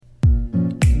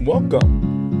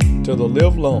Welcome to the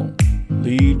Live Long,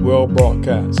 Lead Well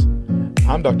broadcast.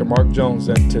 I'm Dr. Mark Jones,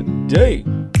 and today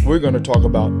we're going to talk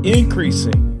about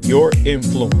increasing your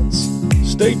influence.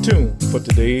 Stay tuned for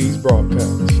today's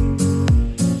broadcast.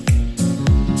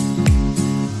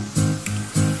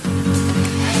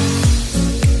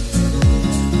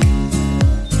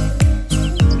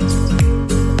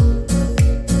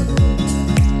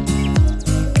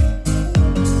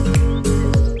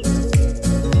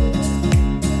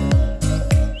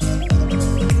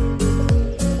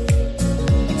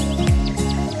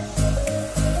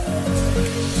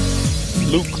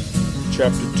 Luke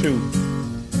chapter 2,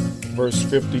 verse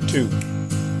 52.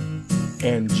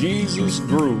 And Jesus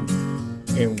grew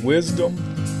in wisdom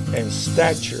and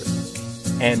stature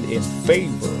and in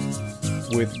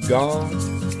favor with God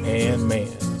and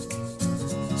man.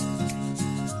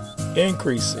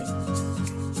 Increasing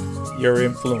your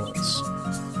influence.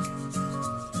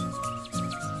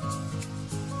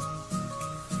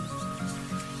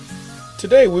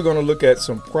 Today we're going to look at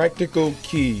some practical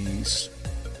keys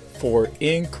for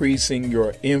increasing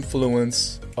your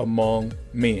influence among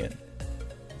men.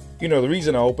 You know, the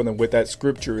reason I open with that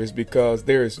scripture is because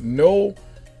there is no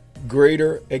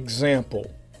greater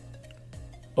example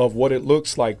of what it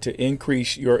looks like to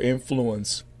increase your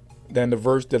influence than the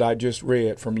verse that I just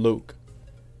read from Luke.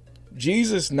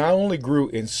 Jesus not only grew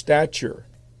in stature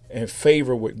and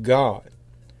favor with God,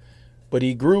 but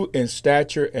he grew in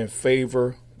stature and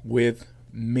favor with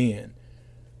men.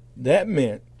 That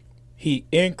meant he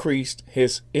increased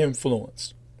his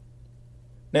influence.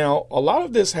 Now, a lot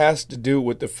of this has to do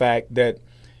with the fact that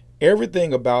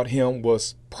everything about him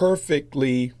was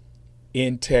perfectly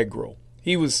integral.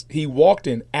 He walked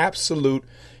in absolute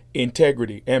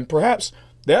integrity. And perhaps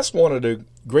that's one of the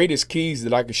greatest keys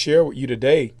that I could share with you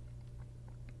today,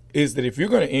 is that if you're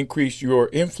going to increase your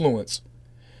influence,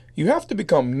 you have to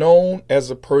become known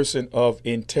as a person of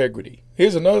integrity.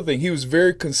 Here's another thing. He was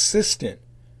very consistent.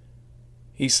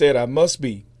 He said, I must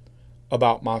be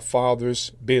about my Father's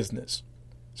business.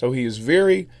 So he is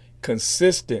very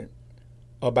consistent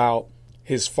about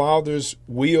his Father's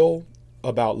will,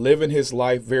 about living his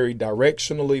life very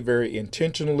directionally, very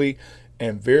intentionally,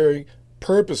 and very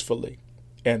purposefully.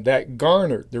 And that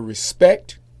garnered the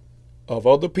respect of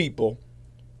other people,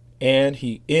 and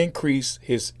he increased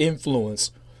his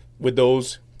influence with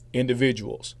those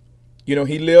individuals. You know,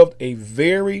 he lived a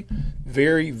very,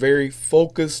 very, very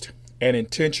focused and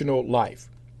intentional life.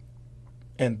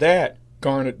 And that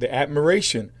garnered the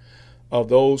admiration of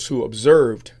those who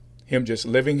observed him just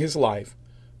living his life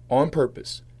on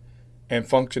purpose and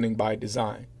functioning by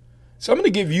design. So I'm going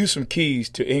to give you some keys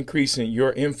to increasing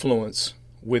your influence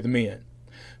with men.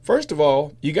 First of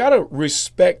all, you got to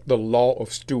respect the law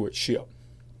of stewardship.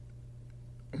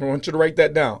 I want you to write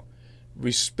that down.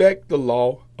 Respect the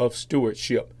law of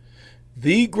stewardship.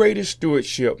 The greatest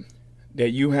stewardship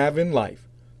that you have in life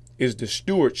is the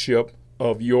stewardship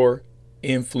of your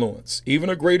influence.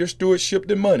 Even a greater stewardship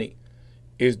than money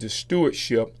is the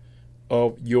stewardship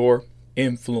of your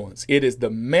influence. It is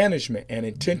the management and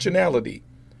intentionality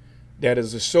that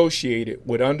is associated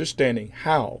with understanding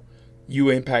how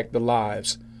you impact the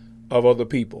lives of other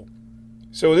people.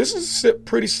 So this is a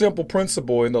pretty simple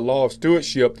principle in the law of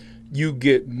stewardship. You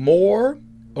get more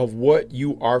of what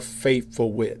you are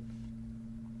faithful with.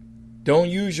 Don't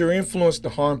use your influence to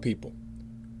harm people.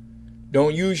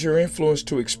 Don't use your influence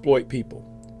to exploit people.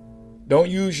 Don't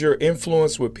use your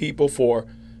influence with people for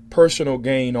personal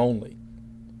gain only.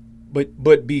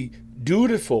 But be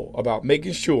dutiful about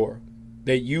making sure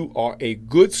that you are a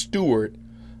good steward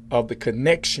of the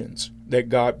connections that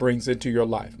God brings into your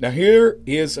life. Now, here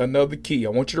is another key.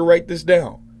 I want you to write this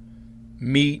down.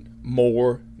 Meet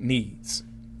more needs.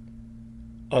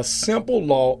 A simple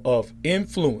law of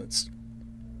influence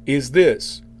is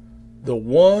this: the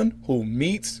one who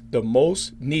meets the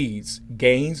most needs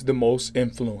gains the most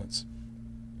influence.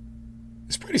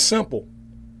 It's pretty simple,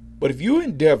 but if you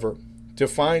endeavor to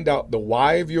find out the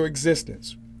why of your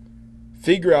existence,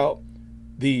 figure out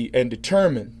and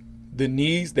determine the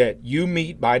needs that you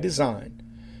meet by design,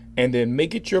 and then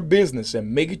make it your business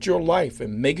and make it your life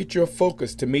and make it your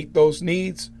focus to meet those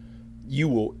needs, you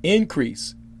will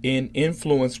increase in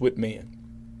influence with men.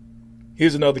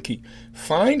 Here's another key.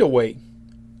 Find a way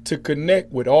to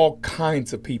connect with all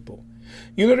kinds of people.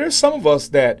 You know, there's some of us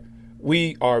that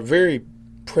we are very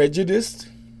prejudiced.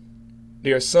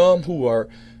 There are some who are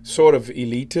sort of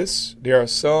elitist. There are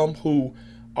some who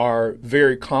are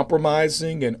very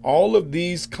compromising, and all of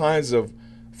these kinds of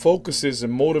focuses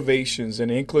and motivations and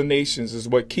inclinations is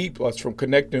what keep us from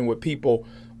connecting with people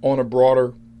on a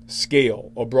broader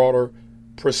scale, a broader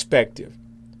perspective.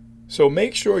 So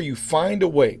make sure you find a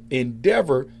way,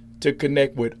 endeavor to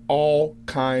connect with all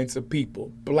kinds of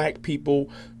people. Black people,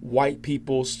 white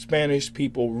people, Spanish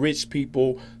people, rich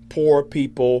people, poor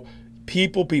people,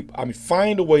 people.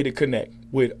 Find a way to connect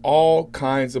with all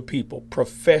kinds of people,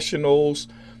 professionals,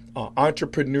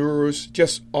 entrepreneurs,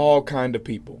 just all kinds of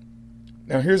people.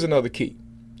 Now, here's another key.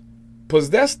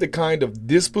 Possess the kind of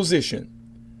disposition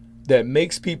that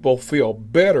makes people feel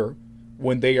better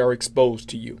when they are exposed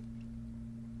to you.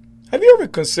 Have you ever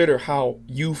considered how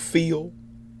you feel?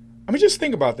 Just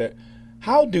think about that.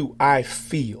 How do I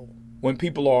feel when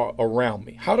people are around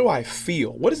me? How do I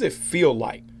feel? What does it feel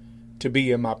like to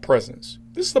be in my presence?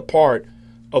 This is the part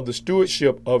of the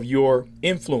stewardship of your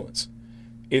influence,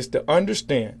 is to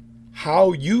understand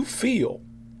how you feel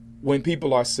when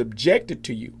people are subjected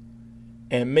to you,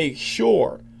 and make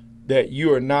sure that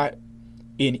you are not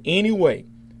in any way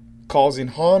causing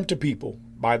harm to people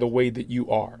by the way that you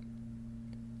are.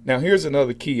 Now, here's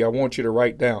another key I want you to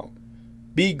write down.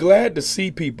 Be glad to see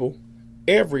people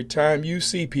every time you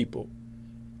see people,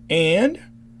 and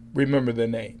remember the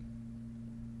name.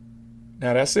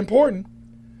 Now, that's important.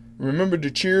 Remember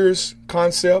the Cheers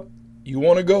concept. You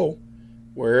want to go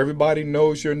where everybody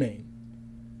knows your name.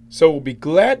 So be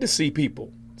glad to see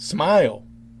people. Smile.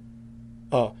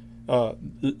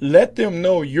 Let them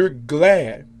know you're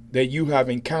glad that you have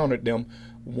encountered them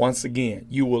once again.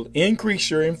 You will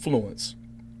increase your influence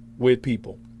with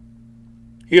people.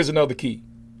 Here's another key.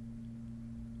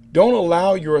 Don't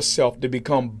allow yourself to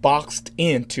become boxed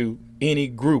into any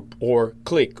group or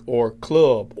clique or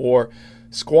club or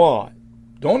squad.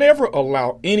 Don't ever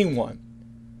allow anyone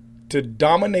to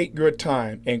dominate your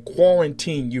time and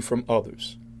quarantine you from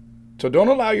others. So don't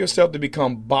allow yourself to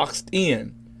become boxed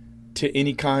in to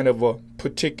any kind of a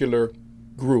particular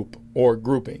group or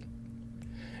grouping.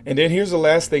 And then here's the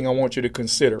last thing I want you to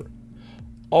consider.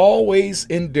 Always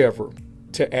endeavor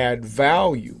to add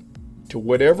value to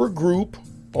whatever group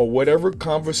or whatever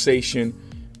conversation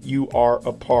you are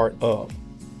a part of.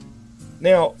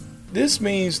 Now, this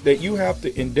means that you have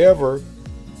to endeavor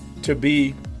to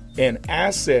be an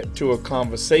asset to a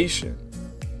conversation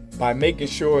by making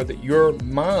sure that your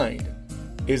mind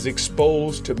is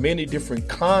exposed to many different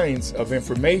kinds of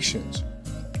informations,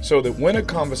 so that when a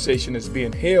conversation is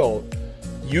being held,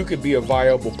 you could be a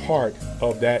viable part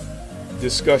of that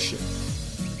discussion.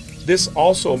 This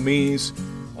also means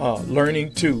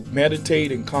learning to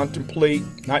meditate and contemplate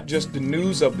not just the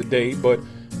news of the day, but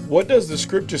what does the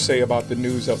scripture say about the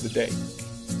news of the day?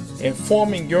 And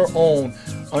forming your own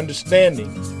understanding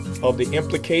of the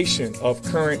implication of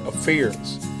current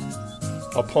affairs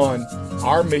upon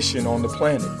our mission on the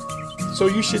planet. So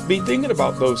you should be thinking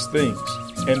about those things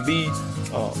and be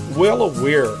well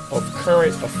aware of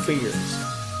current affairs,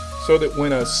 so that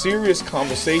when a serious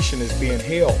conversation is being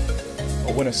held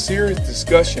or when a serious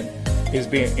discussion is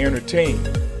being entertained,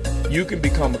 you can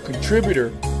become a contributor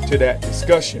to that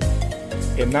discussion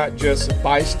and not just a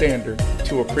bystander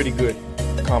to a pretty good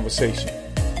conversation.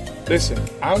 Listen,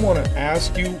 I want to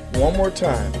ask you one more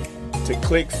time to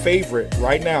click favorite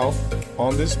right now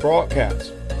on this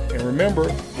broadcast. And remember,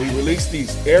 we release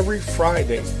these every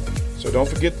Friday, so don't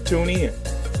forget to tune in.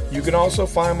 You can also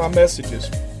find my messages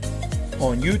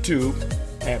on YouTube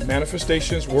at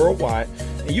Manifestations Worldwide,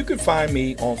 and you can find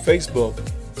me on Facebook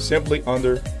simply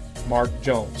under Mark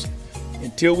Jones.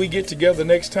 Until we get together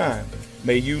next time,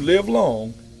 may you live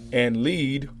long and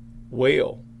lead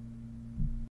well.